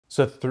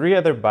So 3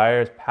 other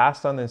buyers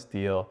passed on this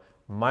deal.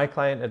 My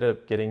client ended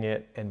up getting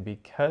it, and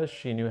because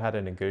she knew how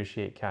to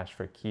negotiate cash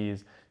for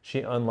keys, she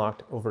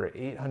unlocked over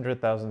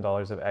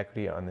 $800,000 of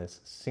equity on this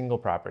single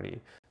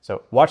property.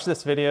 So watch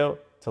this video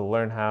to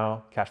learn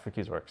how cash for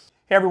keys works.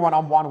 Hey everyone,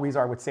 I'm Juan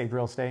with Sage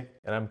Real Estate.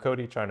 And I'm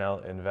Cody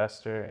Charnell,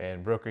 investor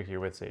and broker here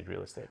with Sage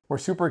Real Estate. We're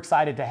super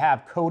excited to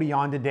have Cody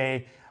on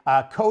today.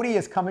 Cody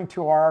is coming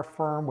to our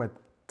firm with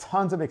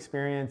tons of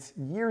experience,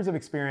 years of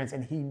experience,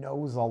 and he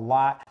knows a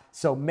lot.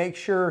 So make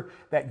sure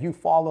that you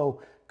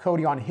follow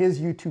Cody on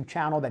his YouTube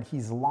channel that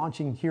he's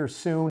launching here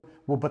soon.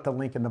 We'll put the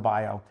link in the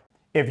bio.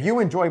 If you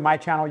enjoy my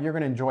channel, you're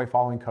going to enjoy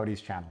following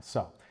Cody's channel.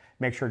 So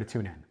make sure to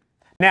tune in.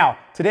 Now,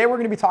 today we're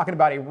going to be talking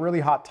about a really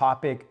hot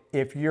topic.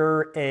 If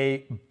you're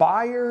a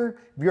buyer,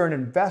 if you're an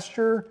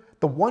investor,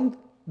 the one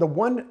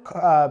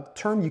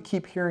term you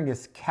keep hearing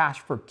is cash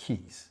for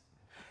keys.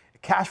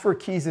 Cash for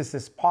keys is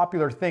this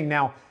popular thing.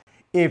 Now,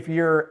 if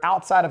you're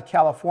outside of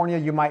California,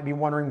 you might be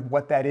wondering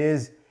what that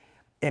is.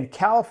 In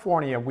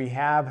California, we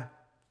have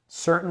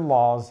certain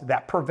laws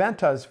that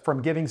prevent us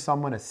from giving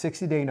someone a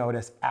 60-day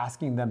notice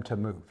asking them to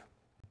move.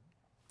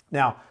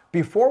 Now,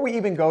 before we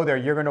even go there,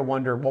 you're going to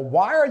wonder, well,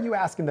 why are you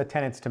asking the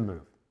tenants to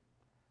move?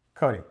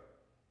 Cody,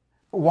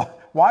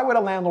 why would a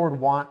landlord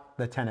want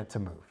the tenant to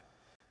move?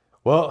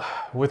 Well,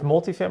 with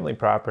multifamily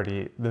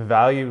property, the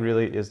value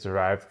really is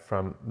derived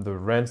from the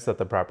rents that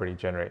the property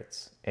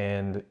generates.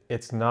 And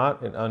it's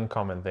not an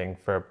uncommon thing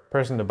for a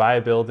person to buy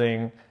a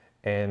building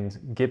and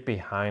get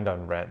behind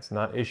on rents,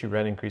 not issue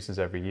rent increases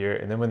every year.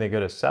 And then when they go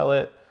to sell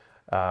it,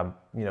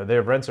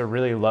 their rents are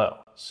really low.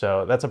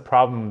 So that's a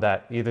problem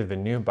that either the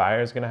new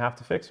buyer is going to have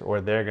to fix or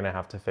they're going to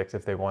have to fix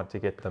if they want to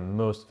get the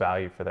most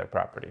value for their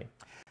property.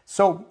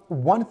 So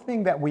one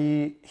thing that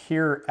we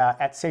hear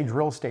at Sage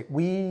Real Estate,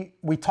 we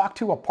talk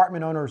to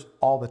apartment owners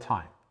all the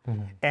time.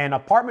 Mm-hmm. And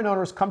apartment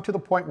owners come to the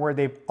point where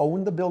they've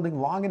owned the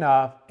building long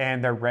enough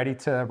and they're ready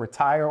to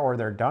retire or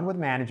they're done with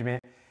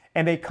management.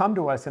 And they come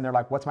to us and they're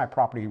like, what's my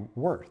property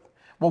worth?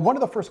 Well, one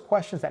of the first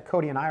questions that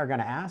Cody and I are going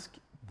to ask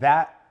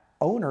that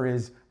owner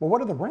is, well,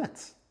 what are the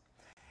rents?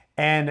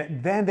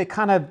 And then they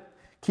kind of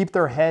keep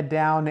their head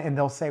down and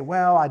they'll say,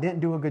 well, I didn't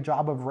do a good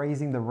job of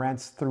raising the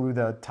rents through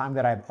the time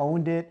that I've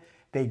owned it.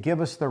 They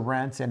give us the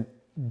rents, and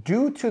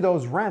due to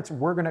those rents,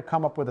 we're going to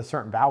come up with a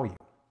certain value.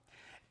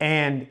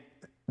 And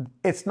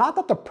it's not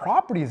that the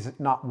property is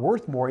not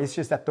worth more, it's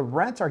just that the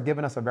rents are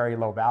giving us a very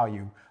low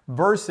value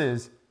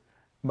versus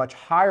much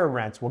higher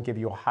rents will give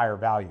you a higher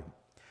value.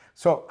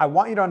 So I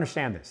want you to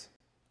understand this.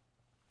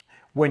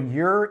 When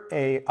you're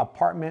an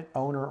apartment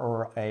owner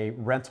or a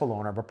rental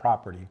owner of a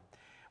property,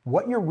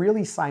 what you're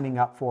really signing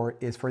up for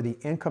is for the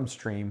income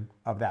stream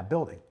of that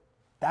building.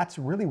 That's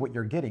really what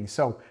you're getting.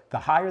 So the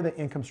higher the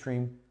income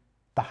stream,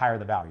 the higher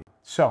the value.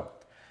 So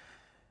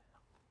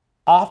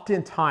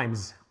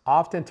oftentimes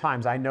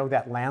I know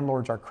that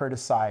landlords are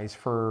criticized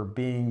for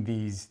being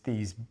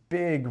these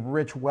big,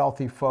 rich,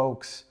 wealthy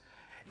folks.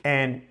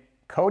 And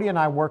Cody and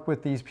I work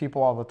with these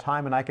people all the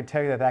time, and I can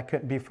tell you that that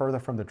couldn't be further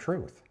from the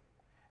truth.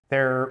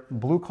 They're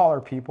blue-collar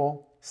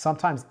people.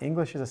 Sometimes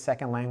English is a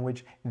second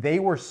language. They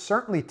were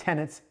certainly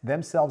tenants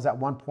themselves at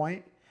one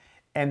point,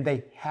 and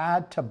they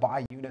had to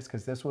buy units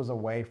because this was a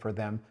way for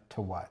them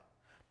to what?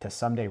 To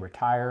someday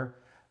retire,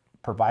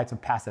 provide some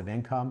passive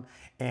income,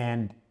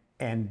 and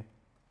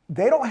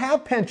they don't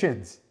have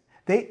pensions.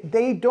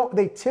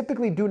 They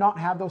typically do not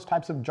have those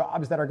types of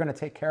jobs that are going to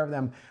take care of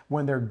them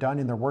when they're done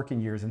in their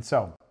working years. And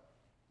so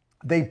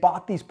they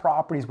bought these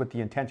properties with the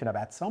intention of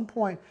at some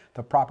point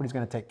the property is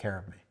going to take care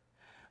of me.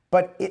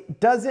 But it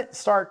doesn't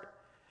start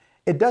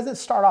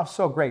off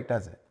so great,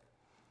 does it?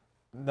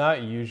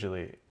 Not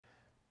usually.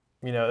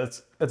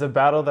 It's a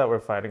battle that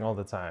we're fighting all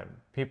the time.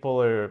 People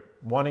are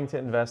wanting to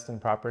invest in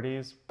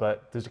properties,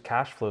 but the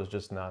cash flow is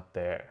just not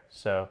there.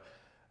 So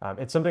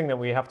it's something that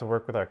we have to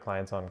work with our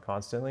clients on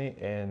constantly.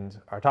 And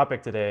our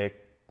topic today,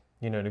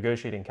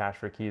 negotiating cash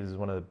for keys is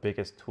one of the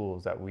biggest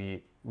tools that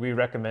we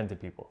recommend to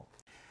people.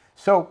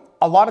 So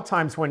a lot of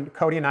times when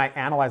Cody and I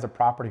analyze a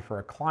property for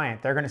a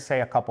client, they're going to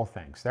say a couple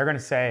things. They're going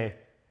to say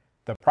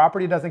the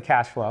property doesn't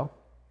cash flow,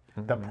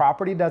 mm-hmm. the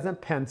property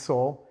doesn't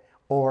pencil,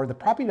 or the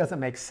property doesn't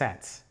make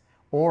sense,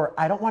 or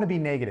I don't want to be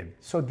negative.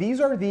 So these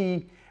are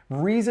the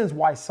reasons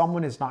why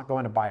someone is not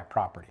going to buy a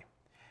property.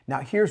 Now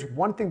here's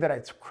one thing that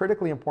it's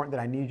critically important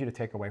that I need you to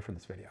take away from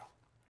this video.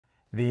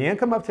 The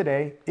income of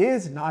today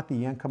is not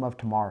the income of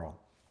tomorrow.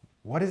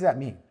 What does that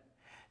mean?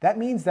 That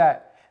means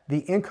that the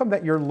income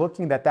that you're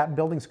looking that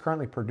building's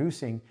currently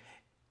producing,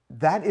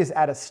 that is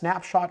at a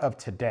snapshot of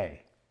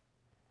today.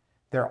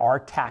 There are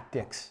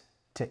tactics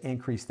to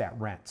increase that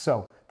rent.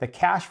 So the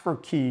cash for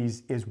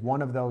keys is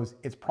one of those.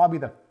 It's probably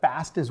the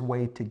fastest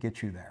way to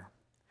get you there.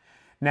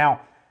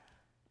 Now,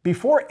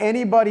 before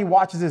anybody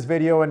watches this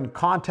video and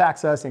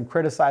contacts us and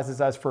criticizes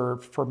us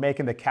for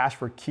making the cash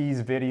for keys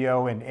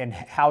video and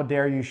how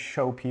dare you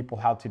show people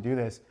how to do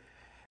this,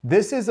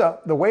 this is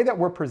the way that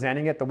we're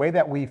presenting it, the way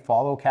that we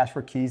follow cash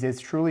for keys is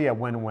truly a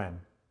win-win.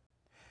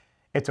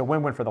 It's a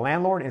win-win for the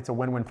landlord, and it's a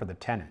win-win for the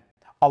tenant.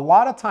 A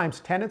lot of times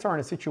tenants are in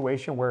a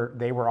situation where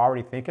they were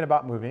already thinking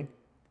about moving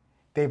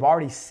they've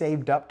already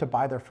saved up to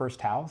buy their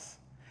first house.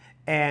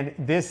 And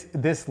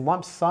this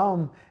lump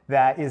sum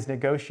that is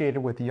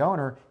negotiated with the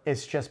owner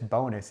is just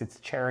bonus. It's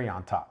cherry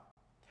on top.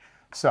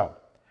 So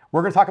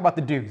we're going to talk about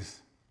the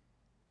do's.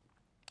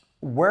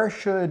 Where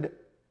should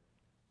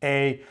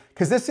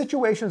because this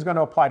situation is going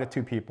to apply to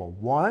two people.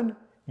 One,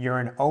 you're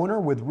an owner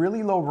with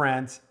really low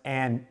rents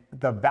and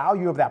the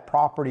value of that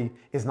property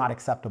is not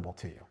acceptable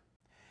to you.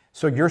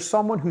 So you're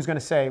someone who's going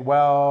to say,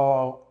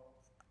 well,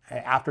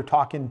 after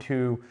talking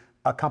to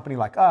a company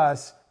like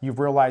us, you've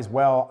realized,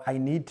 well, I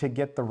need to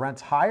get the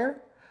rents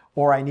higher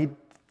or I need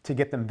to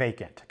get them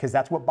vacant, because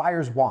that's what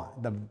buyers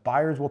want. The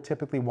buyers will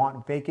typically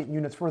want vacant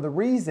units for the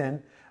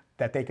reason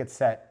that they could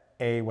set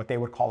what they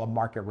would call a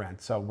market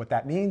rent. So what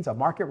that means, a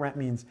market rent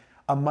means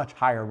a much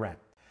higher rent.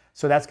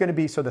 So that's going to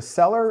be, so the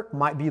seller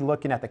might be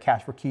looking at the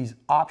cash for keys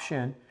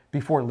option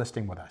before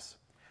listing with us.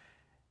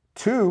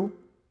 Two,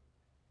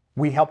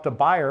 we helped a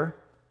buyer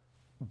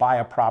buy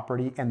a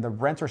property and the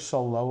rents are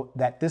so low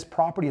that this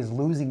property is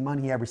losing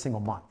money every single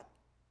month.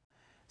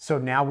 So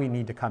now we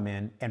need to come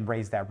in and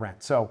raise that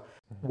rent. So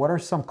what are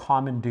some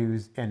common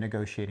do's in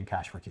negotiating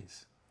cash for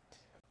keys?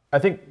 I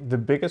think the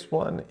biggest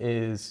one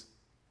is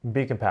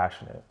be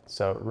compassionate.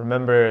 So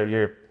remember,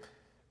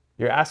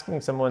 you're asking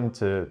someone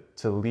to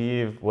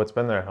leave what's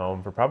been their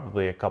home for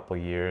probably a couple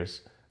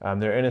years.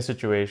 They're in a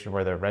situation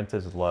where their rent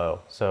is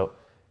low. So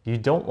you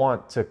don't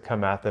want to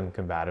come at them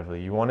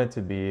combatively. You want it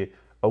to be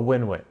a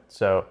win-win.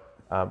 So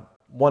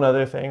one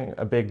other thing,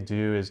 a big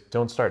do is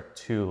don't start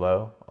too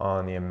low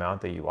on the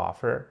amount that you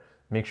offer.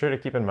 Make sure to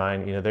keep in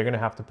mind, they're going to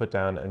have to put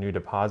down a new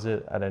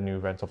deposit at a new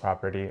rental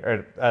property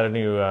or at a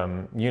new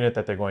unit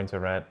that they're going to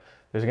rent.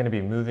 There's going to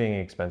be moving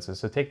expenses.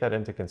 So take that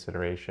into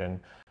consideration.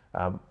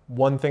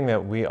 One thing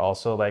that we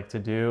also like to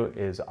do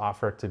is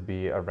offer to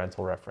be a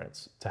rental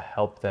reference to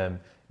help them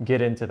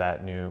get into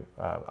that new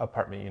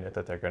apartment unit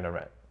that they're going to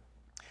rent.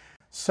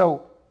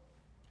 So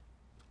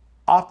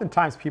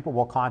oftentimes people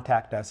will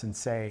contact us and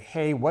say,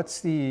 hey,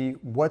 what's the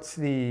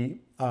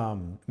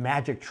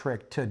magic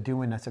trick to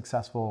doing a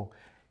successful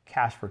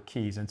cash for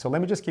keys? And so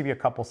let me just give you a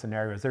couple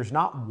scenarios. There's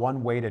not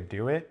one way to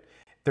do it.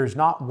 There's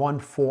not one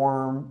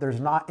form. There's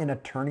not an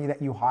attorney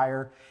that you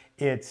hire.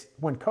 It's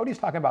when Cody's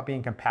talking about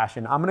being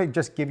compassionate, I'm going to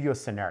just give you a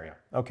scenario.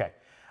 Okay,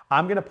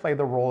 I'm going to play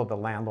the role of the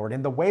landlord.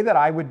 And the way that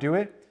I would do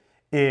it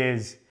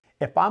is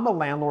if I'm a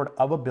landlord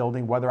of a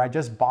building, whether I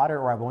just bought it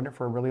or I've owned it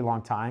for a really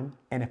long time,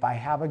 and if I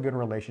have a good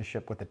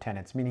relationship with the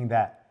tenants, meaning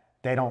that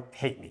they don't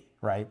hate me,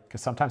 right?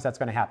 Because sometimes that's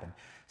going to happen.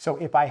 So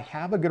if I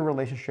have a good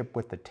relationship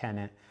with the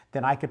tenant,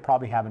 then I could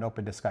probably have an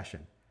open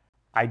discussion.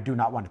 I do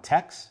not want to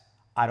text.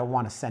 I don't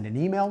want to send an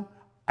email.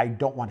 I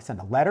don't want to send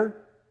a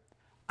letter.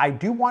 I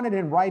do want it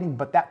in writing,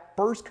 but that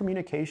first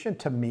communication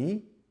to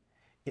me,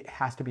 it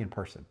has to be in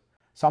person.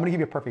 So I'm going to give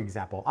you a perfect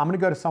example. I'm going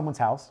to go to someone's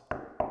house.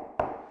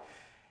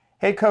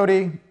 Hey,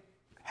 Cody,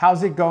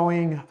 how's it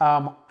going?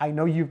 I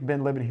know you've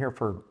been living here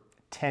for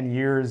 10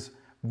 years.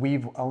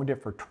 We've owned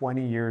it for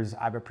 20 years.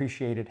 I've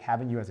appreciated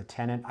having you as a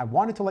tenant. I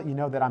wanted to let you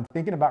know that I'm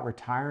thinking about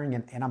retiring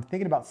and I'm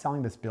thinking about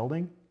selling this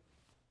building.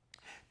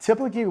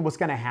 Typically what's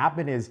going to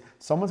happen is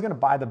someone's going to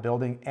buy the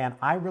building and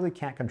I really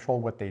can't control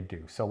what they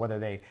do. So whether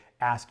they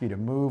ask you to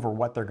move or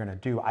what they're going to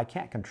do, I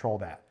can't control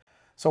that.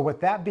 So with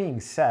that being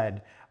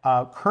said,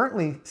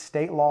 currently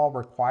state law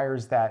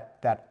requires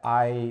that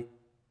I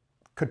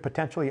could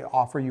potentially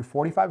offer you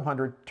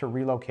 $4,500 to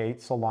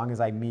relocate so long as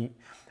I meet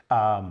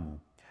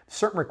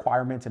certain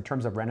requirements in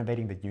terms of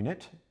renovating the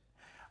unit.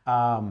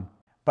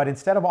 But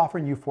instead of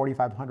offering you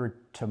 $4,500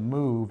 to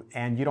move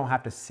and you don't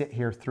have to sit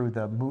here through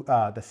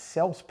the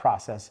sales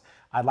process,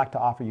 I'd like to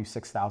offer you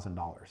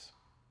 $6,000.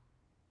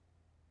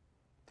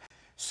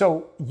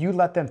 So you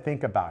let them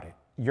think about it.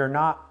 You're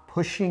not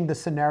pushing the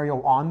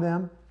scenario on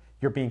them.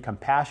 You're being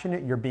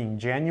compassionate. You're being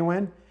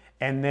genuine.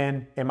 And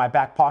then in my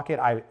back pocket,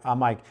 I'm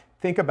like,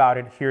 think about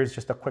it. Here's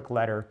just a quick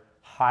letter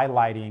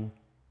highlighting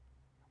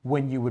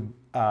when you would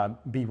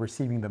be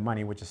receiving the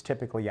money, which is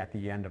typically at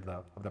the end of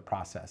the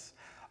process.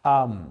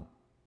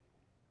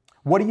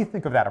 What do you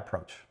think of that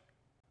approach?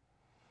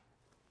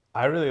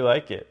 I really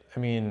like it. I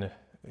mean,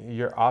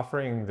 you're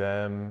offering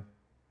them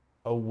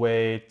a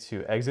way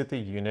to exit the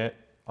unit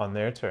on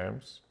their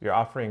terms. You're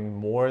offering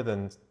more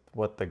than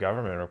what the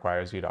government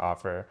requires you to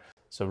offer.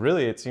 So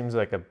really, it seems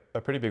like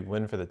a pretty big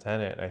win for the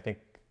tenant. I think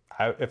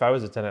if I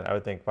was a tenant, I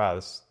would think, wow,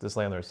 this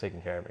landlord is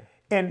taking care of me.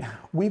 And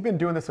we've been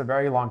doing this a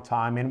very long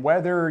time. And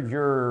whether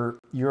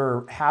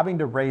you're having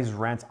to raise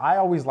rents, I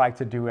always like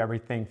to do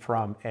everything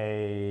from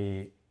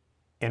a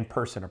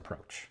in-person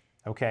approach.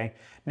 Okay.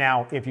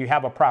 Now, if you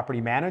have a property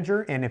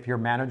manager and if your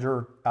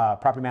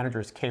property manager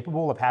is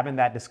capable of having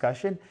that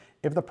discussion,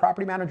 if the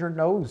property manager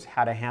knows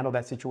how to handle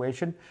that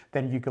situation,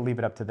 then you can leave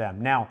it up to them.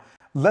 Now,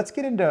 let's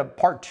get into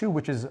part two,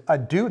 which is a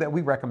do that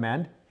we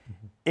recommend.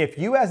 Mm-hmm. If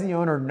you as the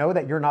owner know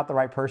that you're not the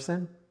right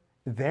person,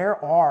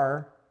 there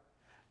are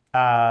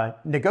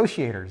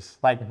negotiators.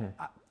 Like,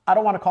 I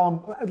don't want to call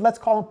them, let's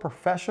call them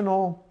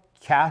professional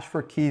cash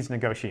for keys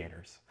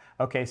negotiators.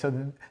 Okay,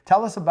 so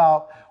tell us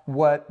about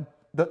what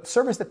the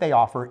service that they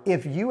offer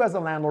if you as a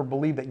landlord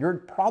believe that you're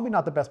probably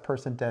not the best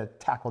person to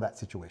tackle that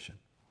situation?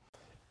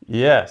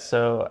 Yeah,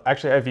 so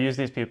actually I've used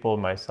these people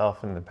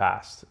myself in the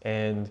past.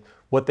 And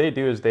what they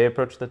do is they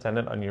approach the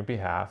tenant on your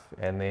behalf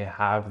and they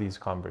have these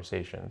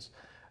conversations.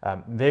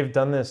 They've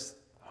done this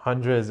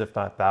hundreds, if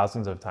not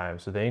thousands of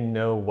times, so they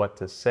know what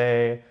to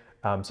say.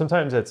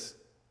 Sometimes it's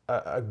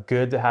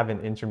good to have an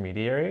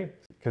intermediary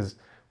because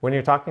when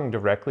you're talking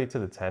directly to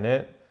the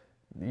tenant,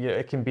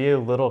 it can be a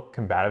little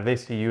combative. They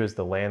see you as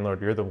the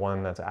landlord. You're the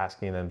one that's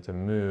asking them to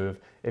move.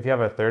 If you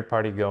have a third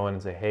party go in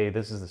and say, hey,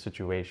 this is the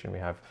situation. We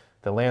have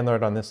the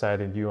landlord on this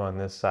side and you on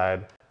this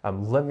side.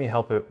 Let me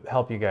help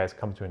you guys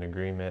come to an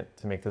agreement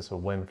to make this a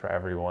win for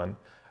everyone.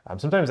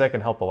 Sometimes that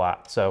can help a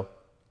lot. So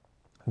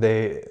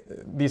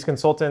these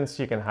consultants,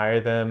 you can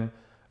hire them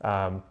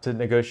to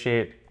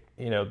negotiate,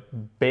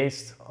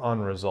 based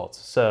on results.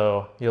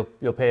 So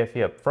you'll pay a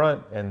fee up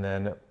front, and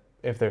then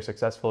if they're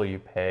successful, you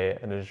pay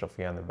an additional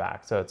fee on the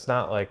back. So it's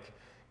not like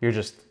you're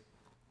just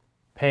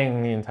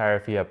paying the entire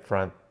fee up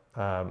front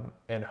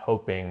and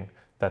hoping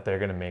that they're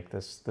going to make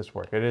this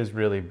work. It is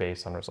really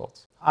based on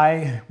results.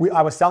 I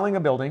was selling a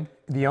building.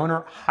 The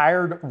owner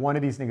hired one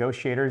of these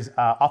negotiators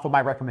off of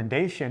my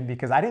recommendation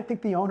because I didn't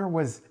think the owner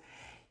was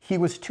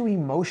too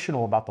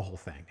emotional about the whole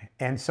thing.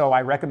 And so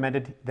I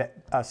recommended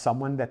that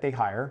someone that they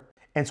hire.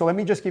 And so let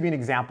me just give you an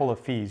example of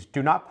fees.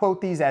 Do not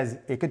quote these as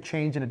it could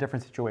change in a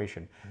different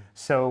situation.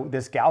 So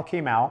this gal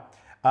came out,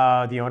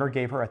 the owner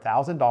gave her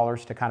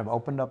 $1,000 to kind of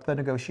open up the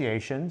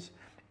negotiations.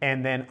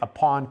 And then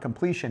upon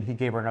completion, he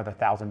gave her another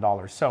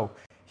 $1,000. So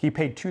he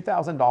paid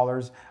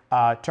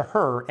 $2,000 to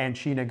her, and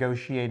she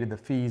negotiated the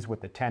fees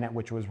with the tenant,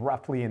 which was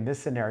roughly in this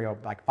scenario,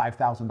 like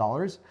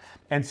 $5,000.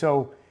 And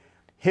so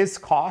his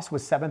cost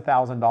was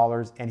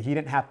 $7,000, and he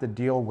didn't have to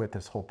deal with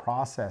this whole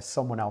process.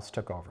 Someone else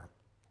took over.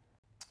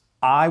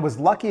 I was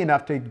lucky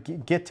enough to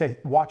get to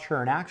watch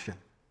her in action.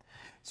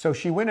 So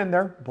she went in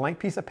there, blank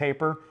piece of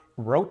paper,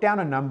 wrote down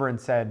a number and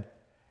said,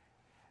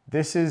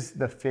 this is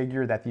the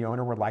figure that the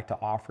owner would like to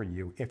offer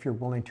you if you're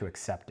willing to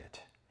accept it.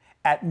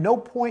 At no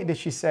point did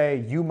she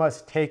say, you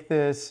must take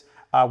this,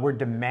 we're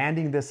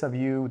demanding this of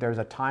you, there's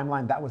a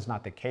timeline. That was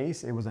not the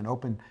case. It was an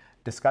open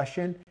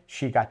discussion.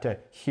 She got to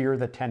hear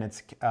the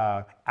tenants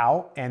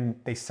out, and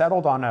they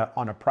settled on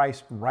a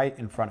price right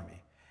in front of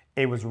me.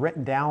 It was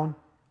written down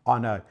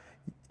on a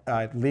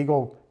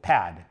legal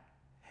pad,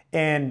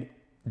 and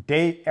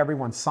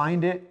everyone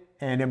signed it,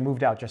 and it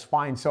moved out just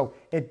fine. So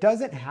it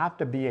doesn't have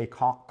to be a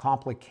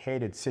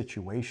complicated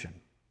situation.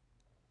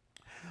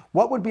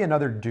 What would be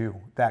another do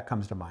that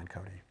comes to mind,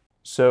 Cody?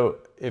 So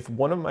if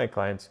one of my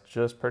clients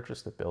just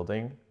purchased a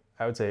building,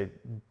 I would say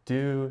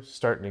do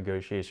start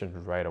negotiations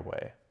right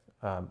away.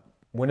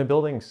 When a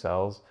building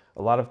sells,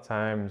 a lot of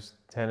times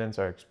tenants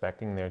are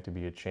expecting there to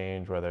be a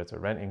change, whether it's a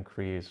rent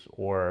increase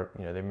or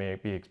they may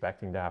be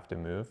expecting to have to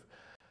move.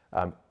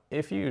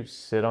 If you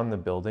sit on the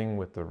building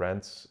with the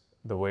rents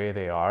the way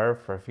they are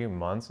for a few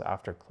months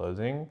after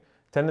closing,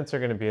 tenants are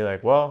going to be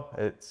like, well,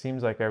 it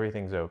seems like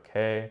everything's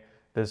okay.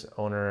 This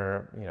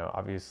owner,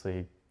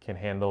 obviously can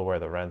handle where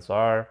the rents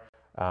are.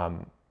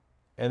 And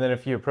then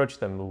if you approach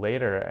them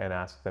later and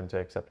ask them to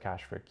accept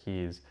cash for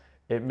keys,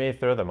 it may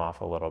throw them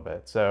off a little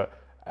bit. So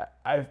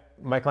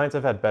my clients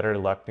have had better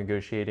luck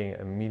negotiating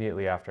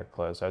immediately after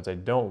close. So I'd say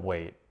don't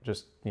wait,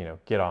 just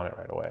get on it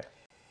right away.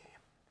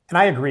 And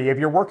I agree. If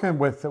you're working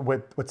with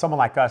someone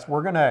like us,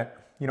 we're gonna,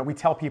 we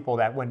tell people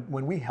that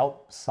when we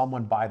help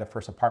someone buy the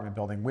first apartment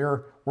building,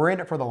 we're in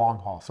it for the long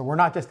haul. So we're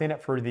not just in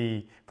it for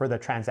the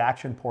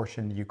transaction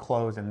portion. You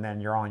close and then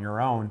you're on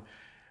your own.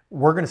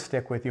 We're gonna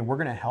stick with you. We're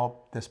gonna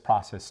help this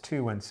process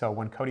too. And so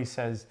when Cody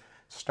says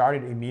start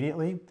it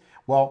immediately,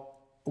 well,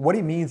 what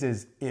he means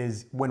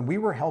is when we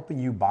were helping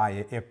you buy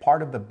it, if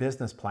part of the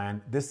business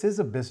plan, this is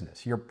a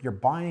business. You're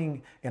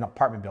buying an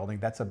apartment building,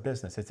 that's a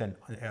business. It's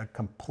a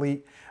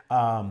complete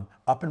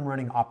up and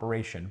running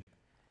operation.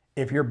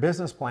 If your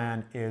business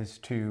plan is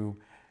to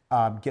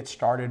get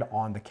started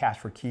on the cash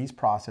for keys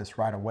process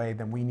right away,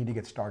 then we need to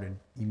get started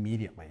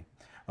immediately,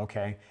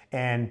 okay?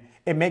 And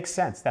it makes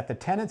sense that the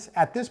tenants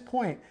at this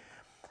point,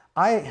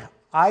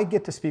 I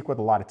get to speak with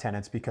a lot of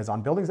tenants because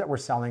on buildings that we're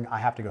selling, I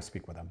have to go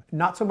speak with them.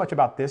 Not so much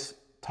about this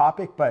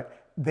topic,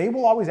 but they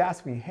will always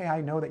ask me, hey,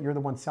 I know that you're the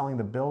one selling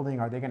the building.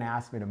 Are they going to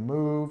ask me to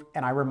move?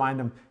 And I remind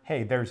them,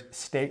 hey, there's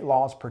state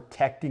laws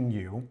protecting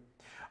you.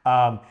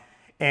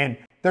 And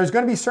there's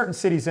going to be certain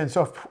cities. And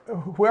so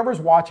whoever's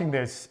watching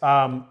this,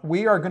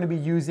 we are going to be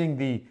using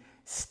the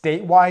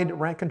statewide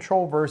rent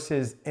control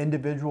versus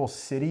individual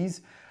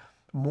cities.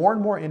 More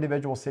and more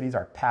individual cities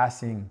are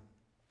passing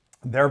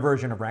their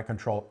version of rent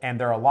control, and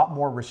they're a lot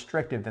more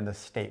restrictive than the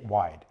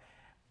statewide.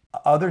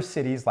 Other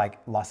cities like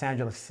Los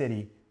Angeles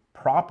City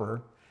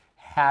proper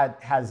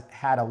has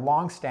had a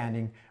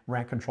long-standing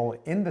rent control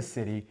in the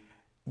city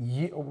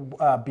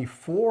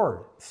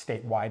before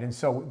statewide, and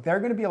so they're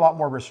going to be a lot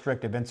more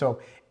restrictive. And so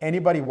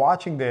anybody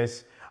watching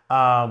this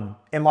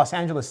in Los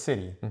Angeles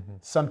City,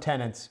 some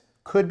tenants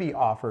could be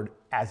offered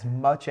as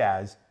much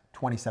as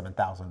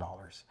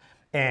 $27,000.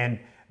 And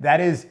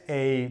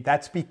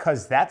that's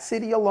because that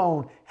city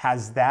alone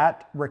has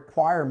that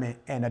requirement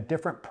and a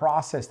different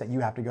process that you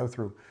have to go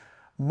through.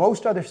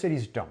 Most other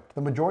cities don't.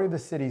 The majority of the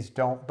cities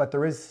don't, but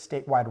there is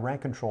statewide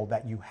rent control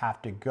that you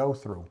have to go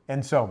through.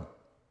 And so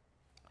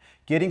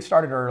getting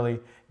started early,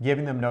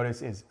 giving them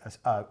notice is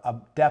a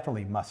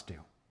definitely must do.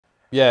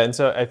 Yeah, and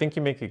so I think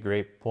you make a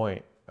great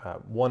point.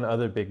 One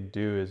other big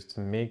do is to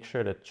make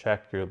sure to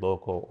check your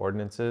local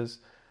ordinances,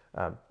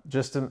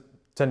 just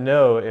to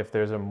know if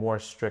there's a more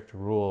strict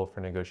rule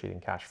for negotiating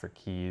cash for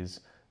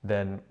keys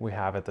than we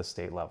have at the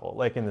state level,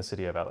 like in the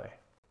city of LA.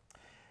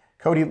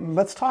 Cody,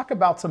 let's talk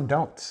about some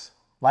don'ts.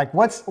 Like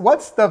what's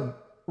the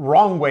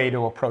wrong way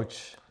to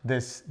approach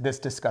this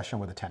discussion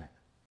with a tenant?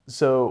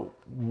 So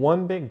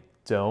one big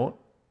don't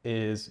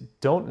is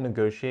don't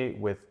negotiate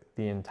with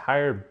the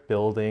entire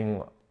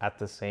building at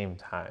the same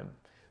time.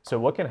 So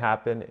what can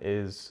happen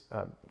is,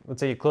 let's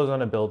say you close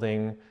on a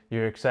building,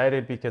 you're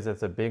excited because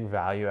it's a big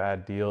value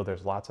add deal,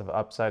 there's lots of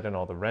upside in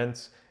all the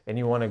rents, and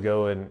you want to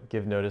go and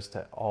give notice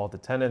to all the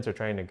tenants or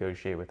try and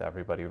negotiate with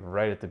everybody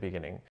right at the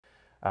beginning.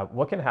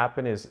 What can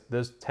happen is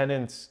those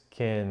tenants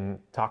can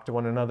talk to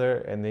one another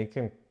and they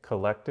can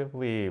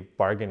collectively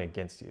bargain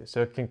against you.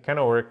 So it can kind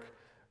of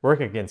work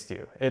against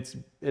you. It's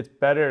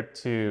better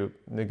to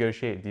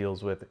negotiate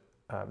deals with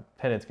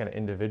tenants kind of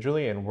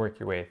individually and work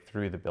your way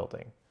through the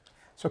building.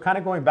 So kind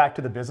of going back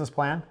to the business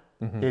plan,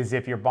 is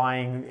if you're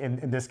buying,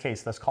 in this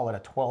case, let's call it a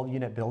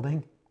 12-unit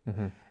building,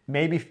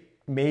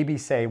 maybe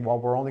say, well,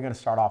 we're only going to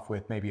start off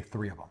with maybe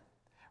 3 of them,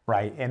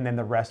 right? And then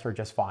the rest are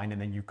just fine, and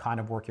then you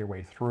kind of work your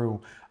way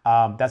through.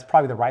 That's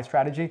probably the right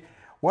strategy.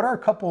 What are a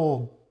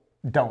couple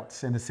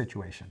don'ts in this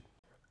situation?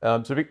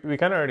 So we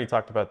kind of already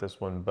talked about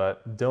this one,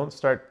 but don't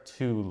start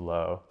too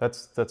low.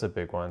 That's a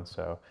big one.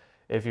 So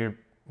if you're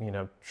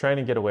trying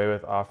to get away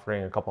with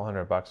offering a couple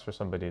 $100 for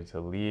somebody to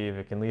leave,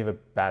 it can leave a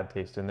bad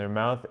taste in their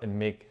mouth and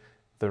make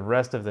the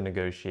rest of the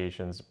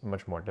negotiations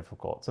much more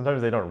difficult.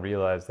 Sometimes they don't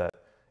realize that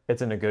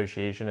it's a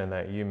negotiation and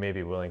that you may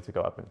be willing to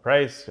go up in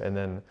price, and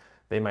then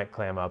they might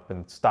clam up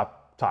and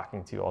stop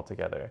talking to you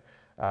altogether.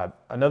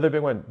 Another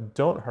big one,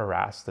 don't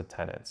harass the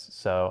tenants.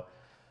 So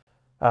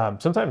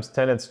sometimes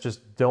tenants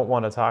just don't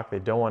want to talk, they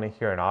don't want to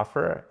hear an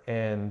offer,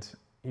 and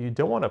you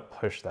don't want to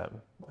push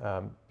them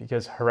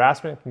because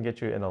harassment can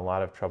get you in a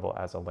lot of trouble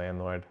as a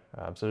landlord.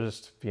 So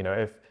just,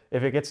 if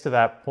it gets to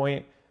that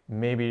point,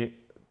 maybe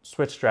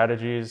switch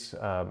strategies,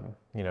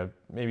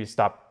 maybe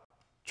stop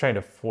trying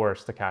to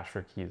force the cash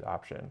for keys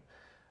option.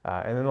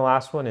 And then the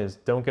last one is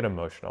don't get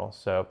emotional.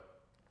 So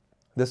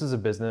this is a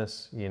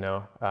business,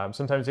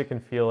 sometimes it can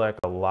feel like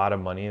a lot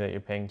of money that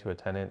you're paying to a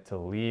tenant to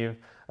leave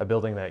a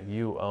building that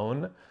you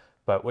own.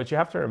 But what you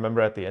have to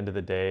remember at the end of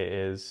the day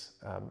is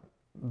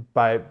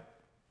by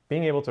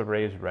being able to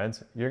raise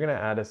rents, you're going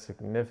to add a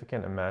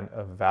significant amount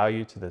of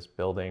value to this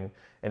building,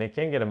 and it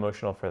can get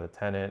emotional for the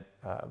tenant.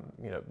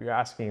 You're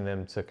asking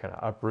them to kind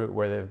of uproot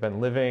where they've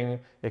been living.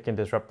 It can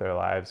disrupt their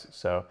lives.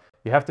 So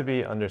you have to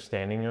be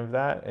understanding of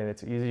that, and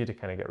it's easy to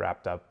kind of get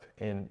wrapped up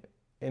in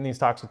these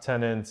talks with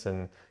tenants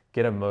and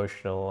get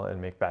emotional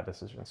and make bad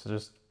decisions. So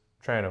just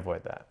try and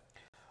avoid that.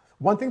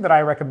 One thing that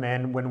I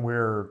recommend when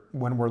we're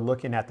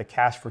looking at the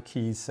cash for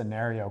keys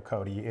scenario,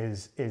 Cody,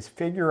 is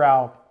figure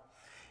out,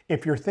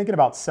 if you're thinking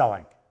about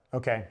selling,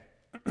 okay,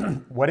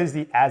 what is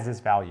the as-is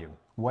value?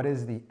 What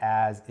is the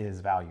as-is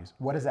values?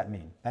 What does that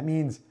mean? That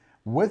means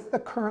with the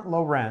current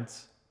low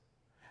rents,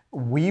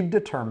 we've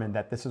determined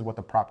that this is what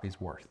the property's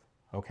worth,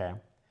 okay?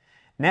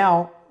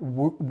 Now,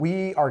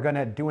 we are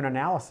gonna do an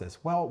analysis.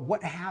 Well,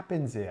 what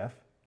happens if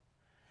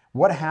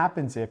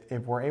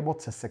we're able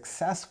to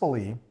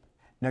successfully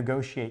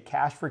negotiate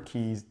cash for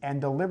keys and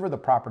deliver the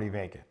property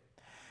vacant?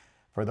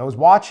 For those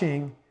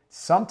watching,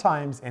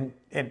 sometimes, and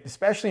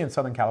especially in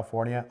Southern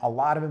California, a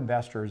lot of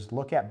investors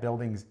look at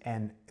buildings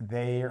and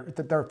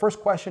their first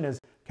question is,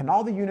 can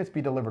all the units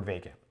be delivered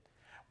vacant?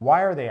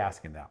 Why are they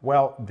asking that?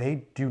 Well,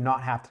 they do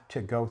not have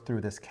to go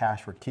through this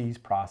cash for keys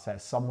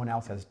process. Someone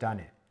else has done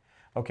it.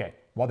 Okay,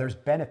 well, there's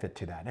benefit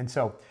to that. And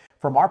so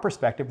from our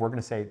perspective, we're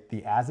gonna say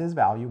the as-is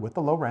value with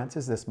the low rents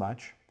is this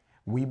much.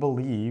 We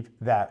believe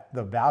that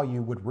the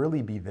value would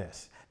really be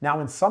this. Now,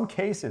 in some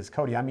cases,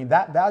 Cody, I mean,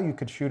 that value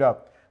could shoot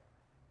up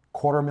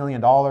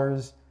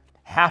 $250,000,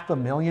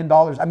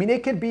 $500,000. I mean,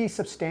 it could be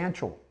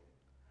substantial.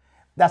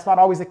 That's not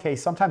always the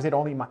case. Sometimes it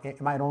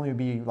might only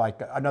be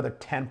like another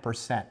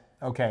 10%.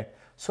 Okay,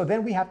 so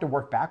then we have to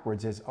work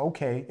backwards. Is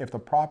okay, if the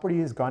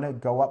property is going to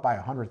go up by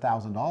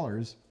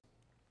 $100,000,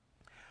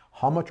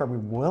 how much are we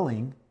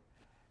willing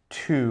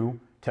to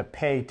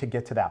pay to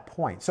get to that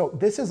point? So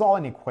this is all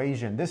an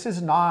equation. This is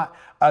not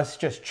us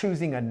just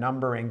choosing a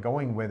number and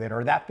going with it,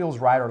 or that feels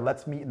right, or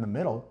let's meet in the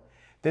middle.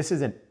 This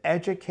is an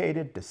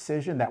educated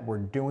decision that we're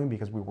doing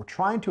because we were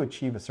trying to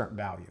achieve a certain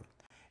value.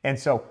 And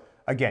so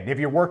again, if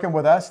you're working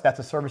with us, that's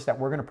a service that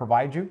we're going to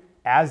provide you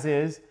as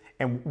is,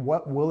 and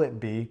what will it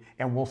be,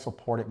 and we'll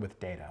support it with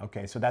data.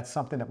 Okay, so that's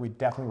something that we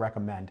definitely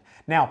recommend.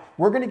 Now,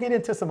 we're going to get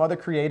into some other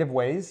creative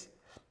ways,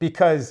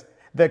 because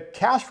The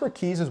cash for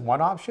keys is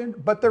one option,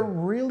 but there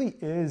really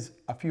is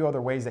a few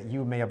other ways that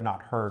you may have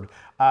not heard.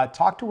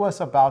 Talk to us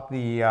about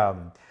the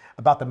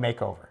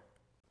makeover.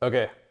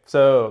 Okay,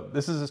 so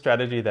this is a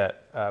strategy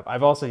that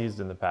I've also used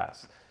in the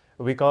past.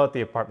 We call it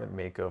the apartment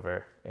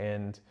makeover.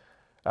 And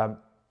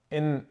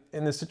in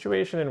the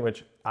situation in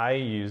which I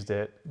used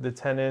it, the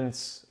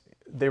tenants,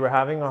 they were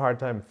having a hard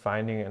time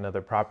finding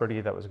another property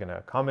that was going to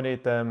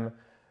accommodate them,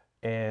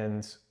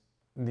 and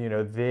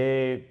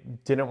they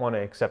didn't want to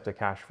accept a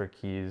cash for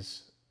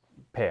keys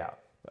payout.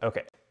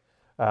 Okay.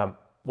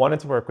 Wanted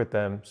to work with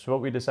them. So what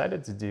we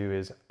decided to do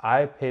is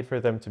I paid for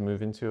them to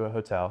move into a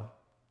hotel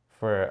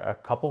for a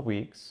couple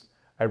weeks.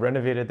 I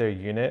renovated their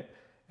unit,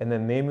 and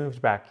then they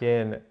moved back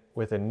in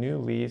with a new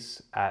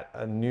lease at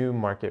a new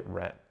market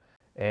rent.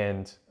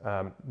 And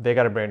they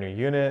got a brand new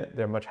unit.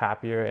 They're much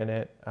happier in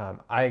it.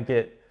 I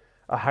get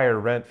a higher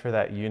rent for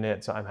that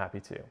unit, so I'm happy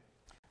too.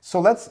 So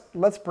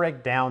let's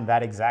break down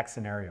that exact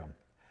scenario.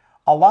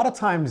 A lot of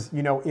times,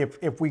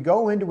 if we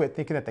go into it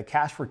thinking that the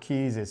cash for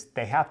keys is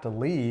they have to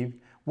leave,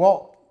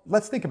 well,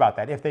 let's think about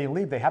that. If they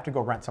leave, they have to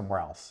go rent somewhere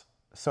else.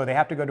 So they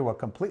have to go to a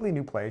completely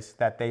new place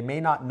that they may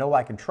not know,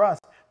 like, and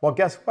trust. Well,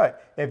 guess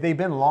what? If they've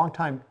been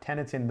longtime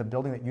tenants in the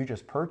building that you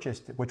just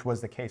purchased, which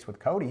was the case with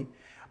Cody,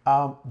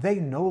 they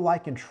know,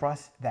 like, and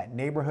trust that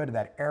neighborhood,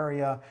 that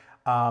area.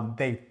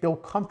 They feel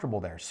comfortable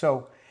there.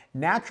 So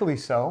naturally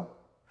so.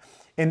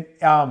 And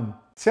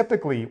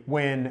typically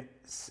when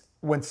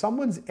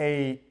someone's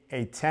a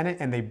tenant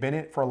and they've been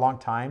in it for a long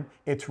time,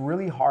 it's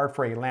really hard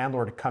for a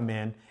landlord to come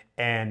in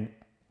and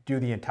do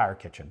the entire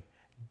kitchen,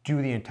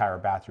 do the entire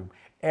bathroom.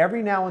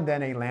 Every now and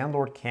then a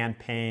landlord can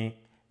paint,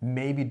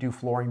 maybe do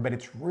flooring, but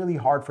it's really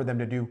hard for them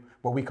to do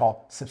what we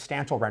call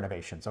substantial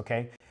renovations,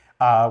 okay?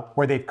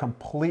 Where they've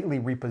completely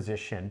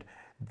repositioned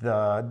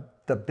the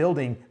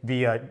building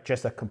via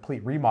just a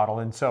complete remodel.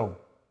 And so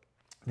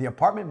the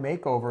apartment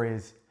makeover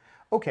is,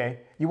 okay,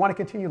 you want to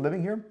continue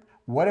living here?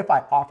 What if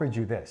I offered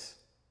you this?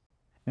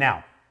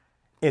 Now,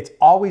 it's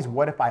always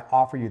what if I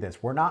offer you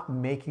this? We're not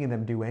making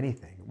them do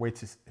anything,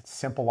 which is it's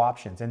simple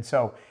options. And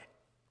so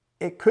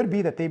it could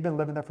be that they've been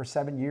living there for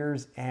 7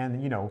 years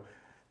and,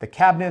 the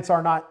cabinets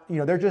are not,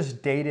 they're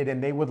just dated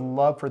and they would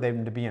love for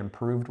them to be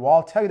improved. Well,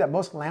 I'll tell you that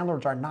most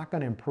landlords are not going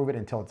to improve it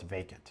until it's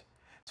vacant.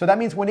 So that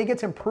means when it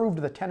gets improved,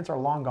 the tenants are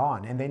long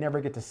gone and they never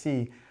get to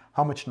see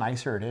how much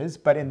nicer it is.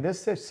 But in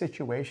this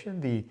situation,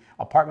 the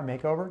apartment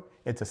makeover,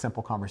 it's a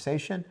simple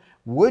conversation.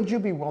 Would you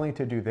be willing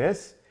to do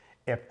this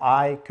if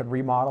I could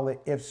remodel it?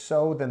 If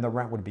so, then the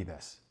rent would be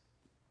this.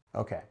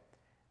 Okay.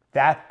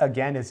 That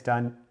again is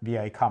done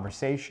via a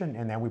conversation,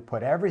 and then we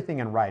put everything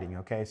in writing,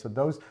 okay? So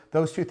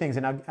those two things.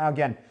 And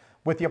again,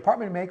 with the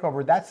apartment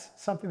makeover, that's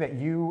something that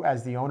you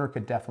as the owner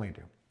could definitely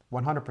do,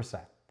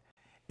 100%.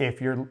 If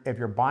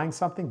you're buying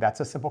something, that's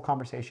a simple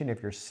conversation.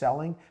 If you're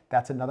selling,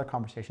 that's another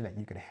conversation that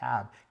you could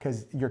have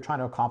because you're trying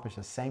to accomplish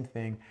the same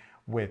thing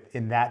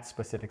in that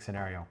specific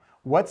scenario.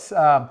 What's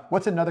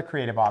another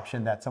creative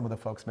option that some of the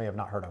folks may have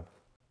not heard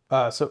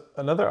of? So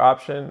another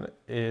option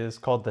is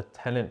called the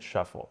tenant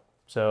shuffle.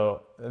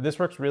 So this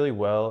works really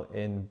well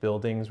in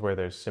buildings where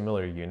there's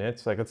similar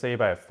units. Like let's say you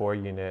buy a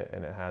 4-unit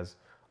and it has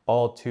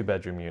all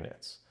 2-bedroom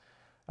units.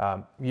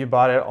 You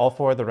bought it, all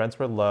 4 of the rents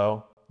were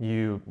low.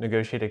 You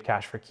negotiated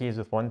cash for keys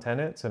with one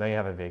tenant, so now you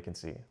have a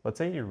vacancy. Let's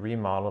say you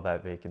remodel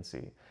that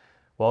vacancy.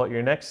 Well,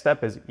 your next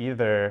step is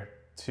either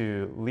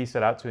to lease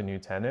it out to a new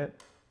tenant,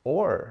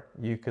 or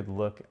you could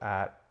look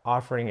at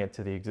offering it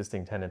to the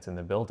existing tenants in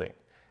the building.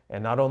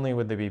 And not only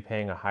would they be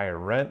paying a higher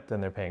rent than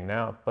they're paying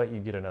now, but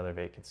you get another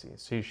vacancy.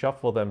 So you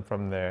shuffle them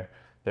from their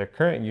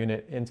current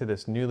unit into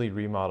this newly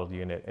remodeled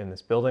unit in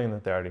this building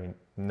that they already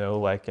know,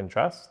 like, and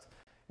trust.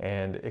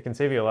 And it can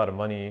save you a lot of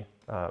money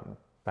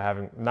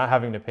by not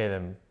having to pay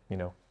them,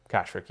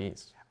 cash for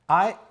keys.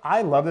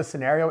 I love this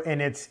scenario, and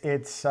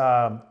it's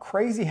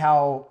crazy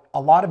how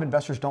a lot of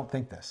investors don't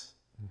think this.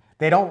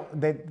 They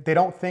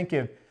don't think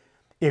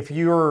if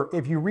you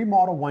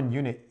remodel one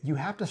unit, you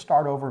have to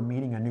start over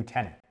meeting a new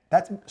tenant.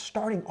 That's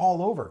starting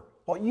all over.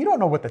 Well, you don't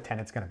know what the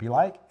tenant's going to be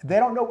like. They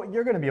don't know what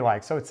you're going to be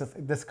like. So it's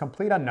this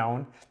complete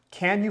unknown.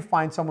 Can you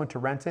find someone to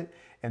rent it?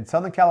 In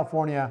Southern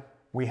California,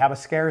 we have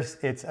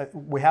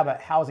a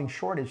housing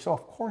shortage. So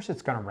of course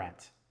it's going to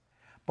rent.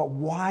 But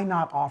why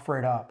not offer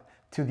it up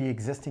to the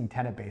existing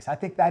tenant base? I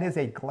think that is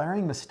a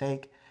glaring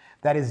mistake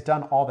that is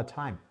done all the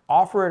time.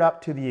 Offer it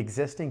up to the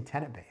existing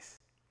tenant base.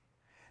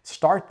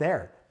 Start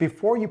there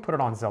before you put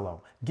it on Zillow.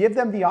 Give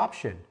them the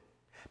option.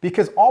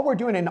 Because all we're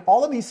doing in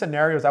all of these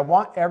scenarios, I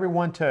want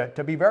everyone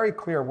to be very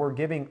clear, we're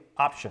giving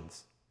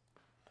options.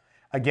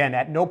 Again,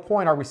 at no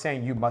point are we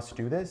saying you must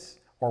do this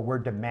or we're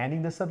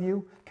demanding this of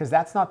you, because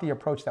that's not the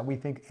approach that we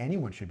think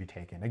anyone should be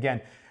taking.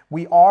 Again,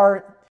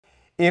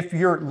 if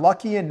you're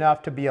lucky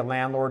enough to be a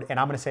landlord, and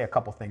I'm going to say a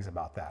couple things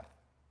about that.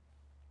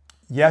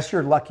 Yes,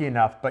 you're lucky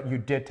enough, but you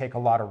did take a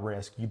lot of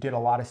risk. You did a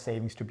lot of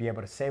savings to be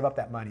able to save up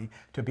that money,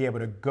 to be able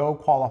to go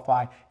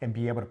qualify and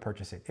be able to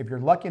purchase it. If you're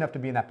lucky enough to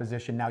be in that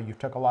position, now you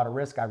took a lot of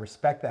risk. I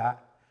respect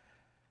that.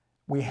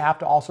 We have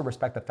to also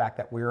respect the fact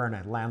that we're in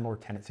a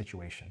landlord-tenant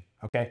situation,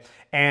 okay?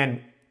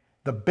 And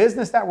The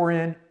business that we're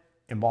in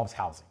involves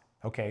housing,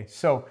 okay?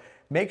 So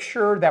make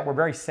sure that we're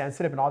very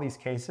sensitive in all these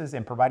cases,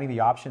 and providing the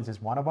options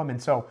is one of them.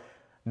 And so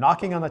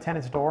knocking on the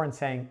tenant's door and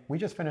saying, we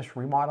just finished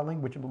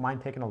remodeling, would you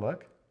mind taking a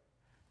look?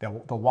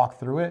 They'll walk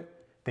through it.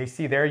 They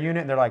see their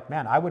unit and they're like,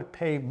 man, I would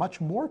pay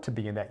much more to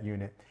be in that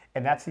unit.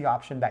 And that's the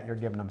option that you're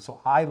giving them.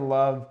 So I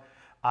love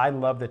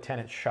the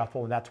tenant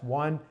shuffle. And that's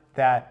one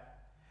that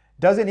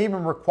doesn't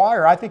even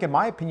require, I think in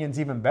my opinion, is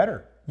even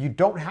better. You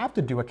don't have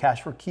to do a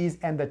cash for keys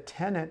and the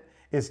tenant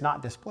is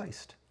not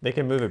displaced. They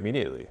can move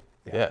immediately.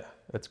 Yeah,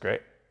 that's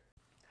great.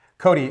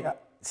 Cody,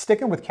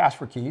 sticking with cash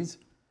for keys,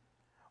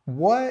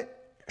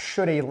 what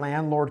should a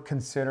landlord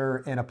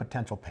consider in a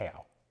potential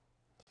payout?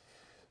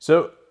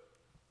 So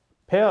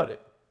payout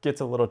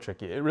gets a little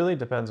tricky. It really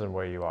depends on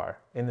where you are.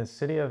 In the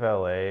city of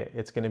LA,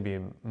 it's going to be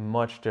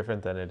much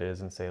different than it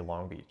is in, say,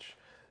 Long Beach.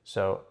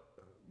 So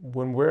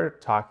when we're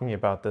talking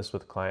about this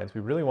with clients,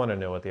 we really want to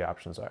know what the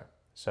options are.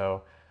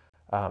 So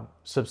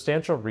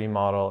substantial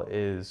remodel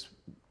is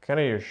kind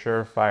of your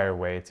surefire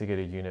way to get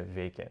a unit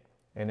vacant.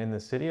 And in the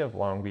city of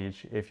Long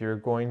Beach, if you're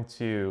going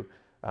to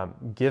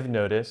give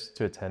notice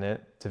to a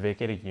tenant to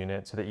vacate a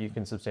unit so that you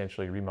can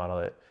substantially remodel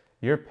it,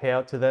 your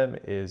payout to them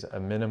is a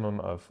minimum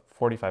of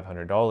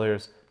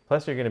 $4,500,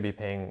 plus you're going to be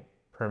paying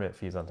permit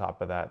fees on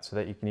top of that so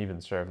that you can even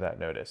serve that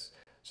notice.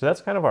 So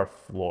that's kind of our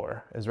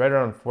floor, is right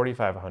around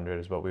 $4,500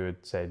 is what we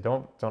would say.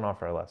 Don't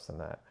offer less than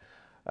that.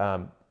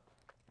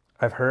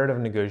 I've heard of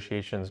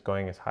negotiations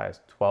going as high as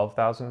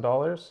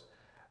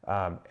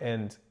 $12,000.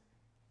 And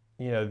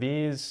you know,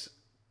 these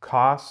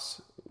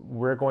costs,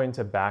 we're going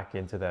to back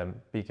into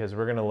them because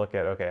we're going to look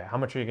at, okay, how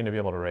much are you going to be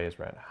able to raise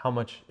rent? How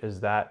much is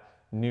that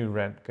new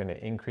rent going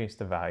to increase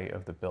the value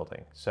of the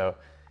building? So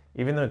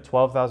even though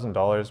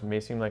 $12,000 may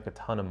seem like a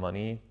ton of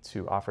money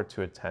to offer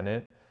to a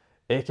tenant,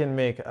 it can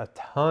make a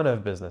ton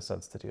of business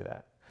sense to do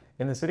that.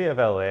 In the city of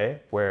LA,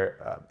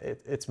 where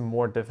it's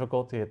more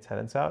difficult to get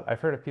tenants out, I've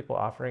heard of people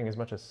offering as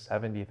much as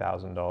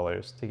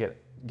 $70,000 to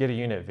get a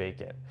unit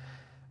vacant.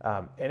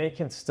 And it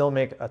can still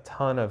make a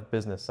ton of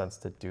business sense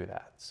to do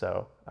that.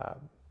 So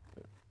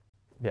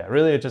yeah,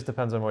 really it just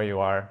depends on where you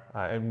are.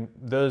 And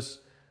those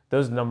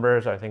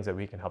numbers are things that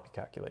we can help you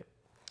calculate.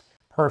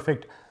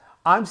 Perfect.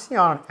 I'm seeing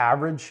on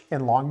average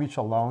in Long Beach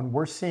alone,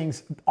 we're seeing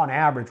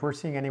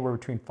anywhere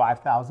between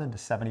 5,000 to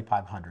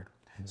 7,500.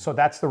 So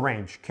that's the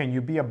range. Can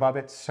you be above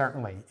it?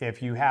 Certainly.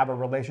 If you have a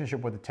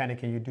relationship with a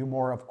tenant, can you do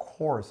more? Of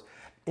course.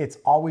 It's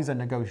always a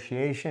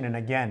negotiation. And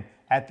again,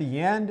 at the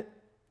end,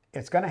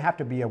 it's going to have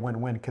to be a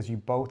win-win because you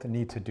both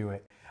need to do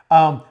it.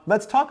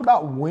 Let's talk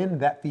about when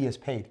that fee is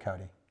paid,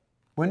 Cody.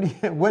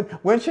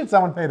 When should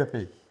someone pay the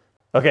fee?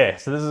 Okay,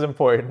 so this is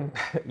important.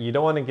 You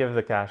don't want to give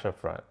the cash up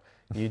front.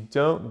 You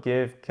don't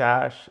give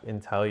cash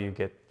until you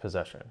get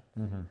possession.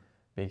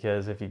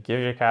 Because if you give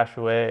your cash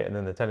away and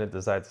then the tenant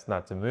decides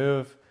not to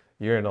move,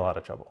 you're in a lot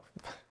of trouble.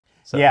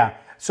 So. Yeah.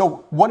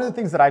 So one of the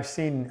things that I've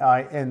seen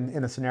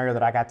in a scenario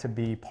that I got to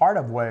be part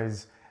of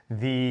was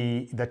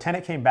the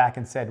tenant came back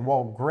and said,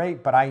 well,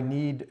 great, but I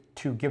need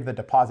to give the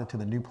deposit to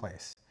the new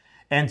place.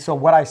 And so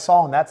what I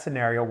saw in that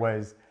scenario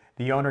was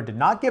the owner did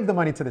not give the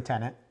money to the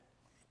tenant,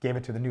 gave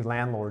it to the new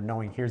landlord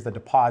knowing here's the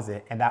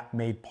deposit, and that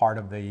made part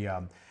of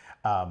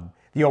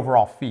the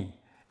overall fee.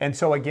 And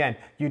so again,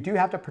 you do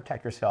have to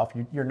protect yourself.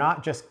 You're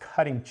not just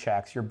cutting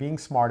checks, you're being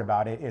smart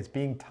about it, it's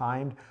being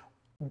timed.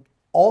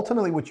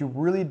 Ultimately, what you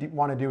really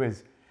want to do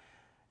is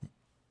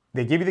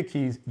they give you the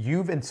keys,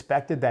 you've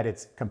inspected that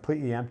it's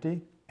completely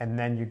empty, and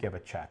then you give a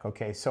check,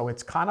 okay? So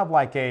it's kind of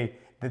like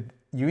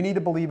you need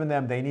to believe in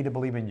them, they need to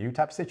believe in you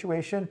type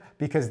situation,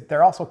 because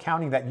they're also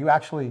counting that you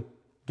actually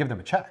give them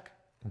a check.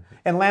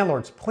 And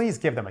landlords, please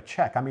give them a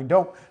check. I mean,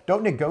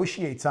 don't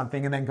negotiate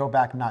something and then go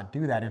back and not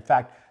do that. In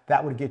fact,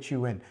 that would get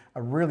you in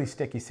a really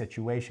sticky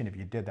situation if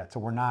you did that. So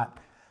we're not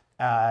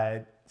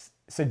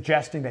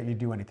suggesting that you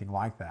do anything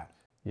like that.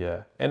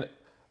 Yeah, and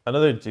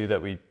another do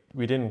that we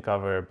didn't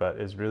cover but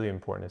is really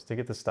important is to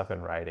get the stuff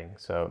in writing.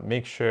 So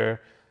make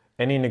sure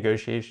any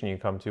negotiation you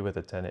come to with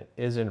a tenant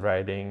is in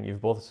writing.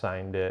 You've both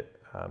signed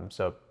it.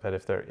 But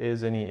if there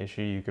is any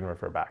issue, you can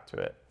refer back to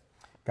it.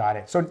 Got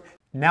it. So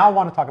now I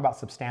want to talk about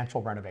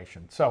substantial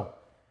renovation. So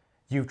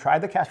you've tried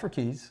the cash for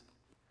keys,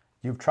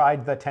 you've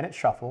tried the tenant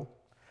shuffle,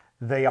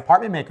 the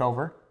apartment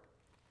makeover.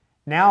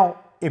 Now,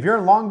 if you're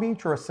in Long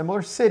Beach or a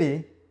similar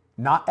city,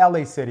 not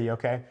LA City,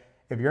 okay?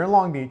 If you're in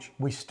Long Beach,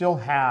 we still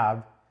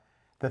have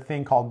the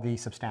thing called the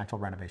substantial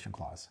renovation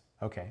clause,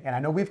 okay? And I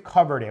know we've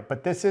covered it,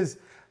 but this is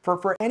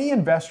for any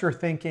investor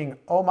thinking,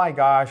 oh my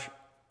gosh,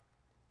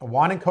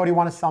 Juan and Cody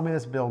want to sell me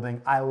this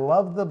building. I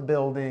love the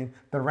building.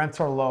 The rents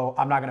are low.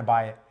 I'm not going to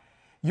buy it.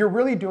 You're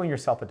really doing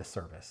yourself a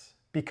disservice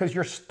because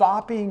you're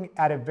stopping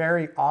at a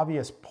very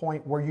obvious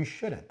point where you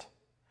shouldn't.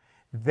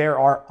 There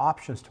are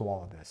options to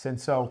all of this. And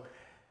so,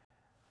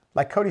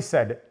 like Cody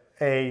said,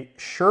 a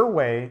sure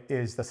way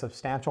is the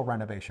substantial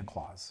renovation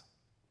clause.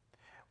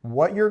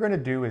 What you're going to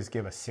do is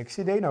give a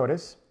 60-day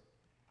notice,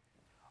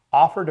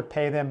 offer to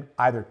pay them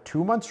either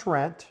 2 months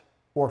rent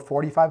or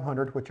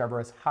 $4,500, whichever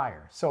is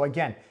higher. So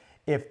again,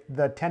 If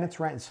the tenant's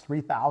rent is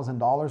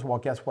 $3,000, well,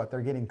 guess what?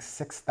 They're getting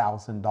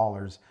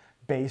 $6,000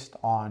 based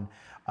on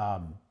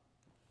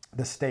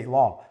the state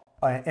law.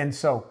 And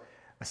so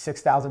a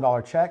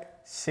 $6,000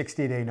 check,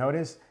 60-day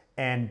notice,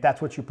 and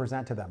that's what you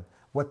present to them.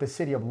 What the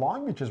city of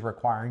Long Beach is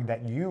requiring,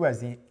 that you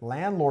as the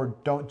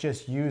landlord don't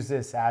just use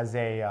this as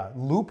a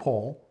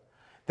loophole,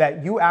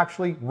 that you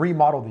actually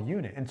remodel the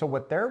unit. And so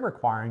what they're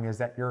requiring is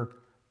that you're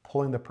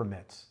pulling the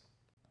permits,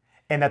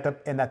 and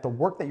that the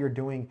work that you're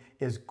doing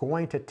is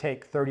going to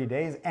take 30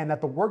 days, and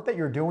that the work that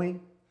you're doing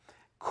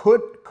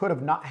could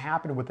have not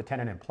happened with the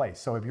tenant in place.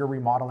 So if you're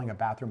remodeling a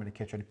bathroom and a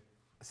kitchen,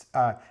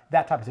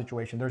 that type of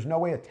situation, there's no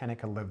way a tenant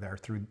can live there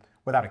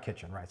without a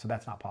kitchen, right? So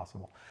that's not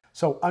possible.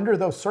 So under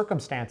those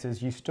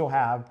circumstances, you still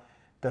have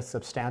the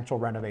substantial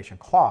renovation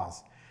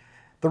clause.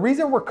 The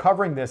reason we're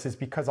covering this is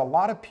because a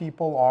lot of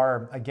people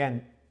are,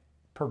 again,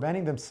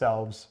 preventing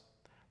themselves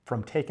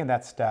from taking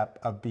that step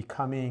of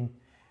becoming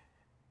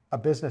a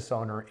business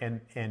owner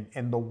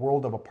in the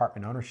world of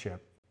apartment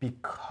ownership,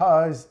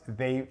 because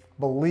they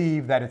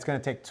believe that it's going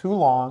to take too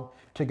long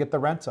to get the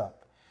rents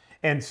up.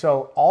 And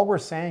so all we're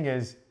saying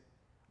is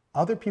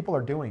other people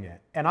are doing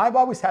it. And I've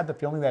always had the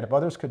feeling that if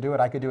others could do it,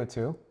 I could do it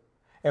too.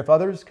 If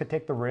others could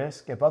take the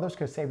risk, if others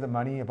could save the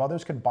money, if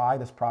others could buy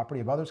this property,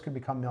 if others could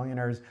become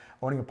millionaires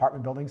owning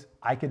apartment buildings,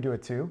 I could do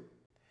it too.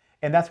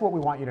 And that's what we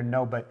want you to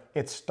know. But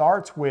it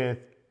starts with,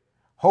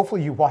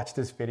 hopefully you watch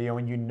this video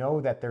and you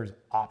know that there's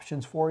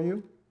options for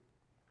you.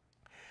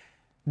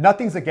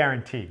 Nothing's a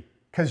guarantee,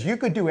 because you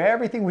could do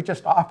everything we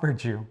just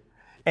offered you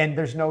and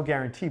there's no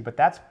guarantee, but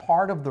that's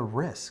part of the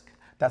risk.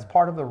 That's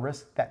part of the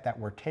risk that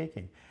we're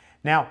taking.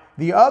 Now,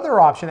 the other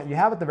option that you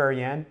have at the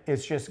very end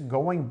is just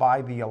going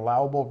by the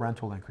allowable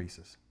rental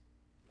increases.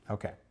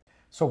 Okay,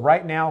 so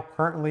right now,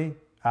 currently,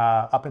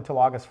 up until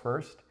August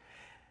 1st,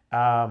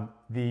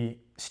 the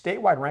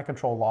statewide rent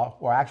control law,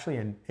 or actually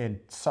in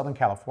Southern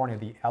California,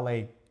 the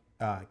LA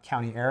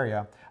County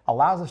area,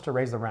 allows us to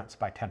raise the rents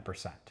by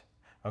 10%.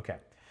 Okay,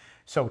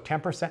 so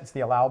 10% is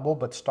the allowable,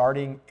 but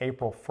starting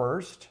April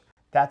 1st,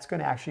 that's going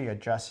to actually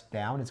adjust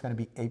down. It's going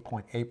to be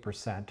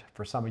 8.8%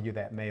 for some of you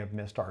that may have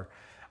missed our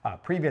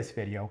previous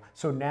video.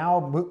 So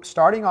now,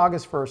 starting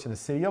August 1st in the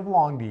city of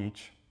Long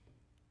Beach,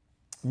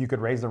 you could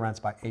raise the rents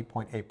by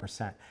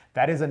 8.8%.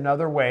 That is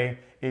another way,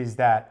 is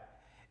that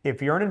if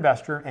you're an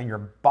investor and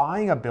you're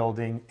buying a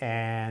building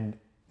and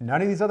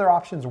none of these other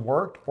options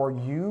worked, or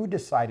you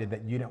decided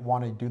that you didn't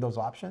want to do those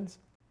options,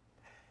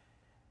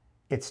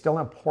 it's still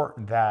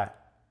important that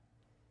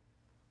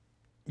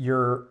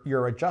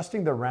you're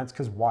adjusting the rents.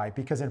 Because why?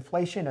 Because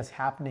inflation is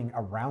happening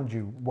around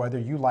you, whether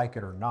you like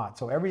it or not.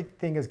 So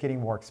everything is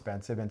getting more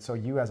expensive. And so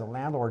you as a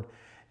landlord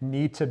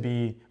need to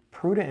be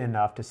prudent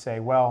enough to say,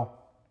 well,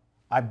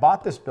 I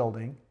bought this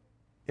building,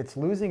 it's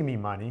losing me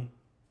money,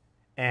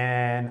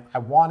 and I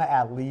want to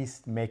at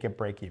least make it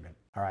break even.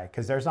 All right,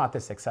 because there's not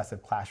this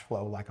excessive cash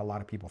flow like a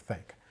lot of people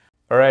think.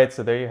 All right,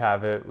 so there you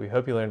have it. We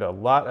hope you learned a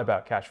lot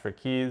about cash for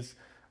keys.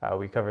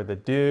 We covered the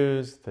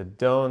do's, the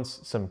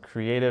don'ts, some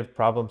creative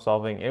problem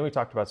solving, and we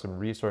talked about some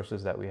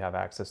resources that we have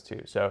access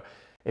to. So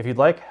if you'd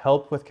like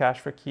help with cash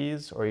for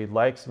keys, or you'd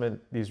like some of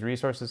these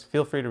resources,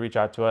 feel free to reach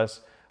out to us.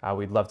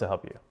 We'd love to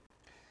help you.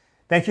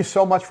 Thank you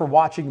so much for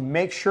watching.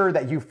 Make sure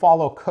that you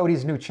follow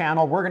Cody's new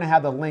channel. We're going to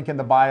have the link in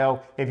the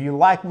bio. If you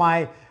like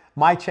my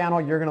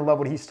channel, you're going to love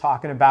what he's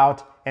talking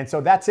about. And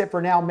so that's it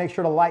for now. Make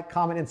sure to like,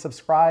 comment, and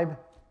subscribe.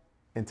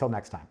 Until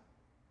next time.